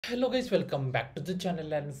Hello guys, welcome back to the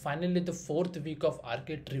channel, and finally the fourth week of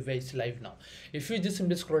arcade trivia is live now. If you just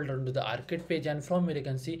simply scroll down to the arcade page, and from here you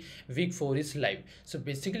can see week 4 is live. So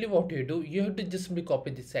basically what you do, you have to just simply copy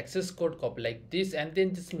this access code, copy like this, and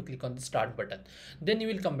then just simply click on the start button. Then you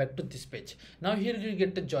will come back to this page. Now here you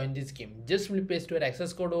get to join this game. Just simply paste your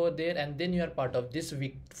access code over there, and then you are part of this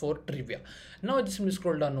week 4 trivia. Now just simply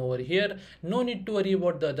scroll down over here. No need to worry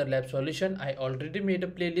about the other lab solution. I already made a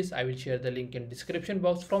playlist. I will share the link in description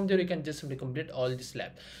box. From there you can just simply complete all this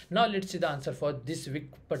lab. Now let's see the answer for this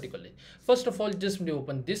week particularly. First of all, just simply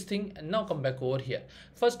open this thing and now come back over here.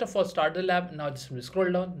 First of all, start the lab. Now just simply scroll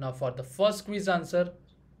down. Now for the first quiz answer,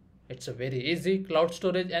 it's a very easy cloud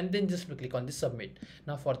storage, and then just click on the submit.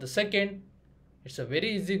 Now for the second, it's a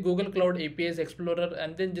very easy Google Cloud APIs Explorer,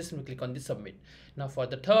 and then just click on the submit. Now for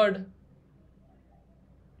the third,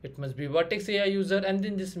 it must be Vertex AI user, and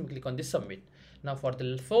then just click on the submit. Now for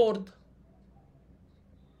the fourth,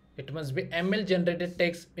 it must be ML generated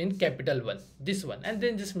text in capital 1, this one, and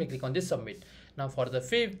then just click on the submit. Now for the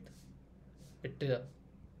fifth, it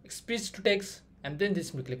speech to text, and then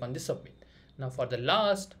just click on the submit. Now for the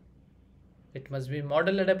last, it must be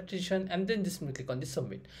model adaptation, and then just click on the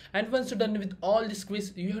submit. And once you're done with all this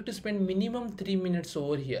quiz, you have to spend minimum 3 minutes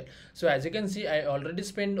over here. So as you can see, I already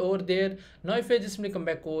spent over there. Now if I just simply come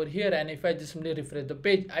back over here, and if I just simply refresh the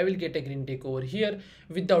page, I will get a green tick over here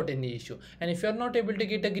without any issue. And if you're not able to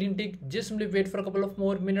get a green tick, just simply wait for a couple of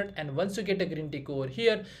more minutes, and once you get a green tick over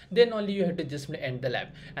here, then only you have to just simply end the lab.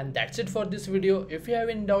 And that's it for this video. If you have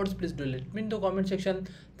any doubts, please do let me in the comment section.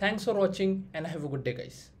 Thanks for watching, and have a good day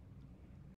guys.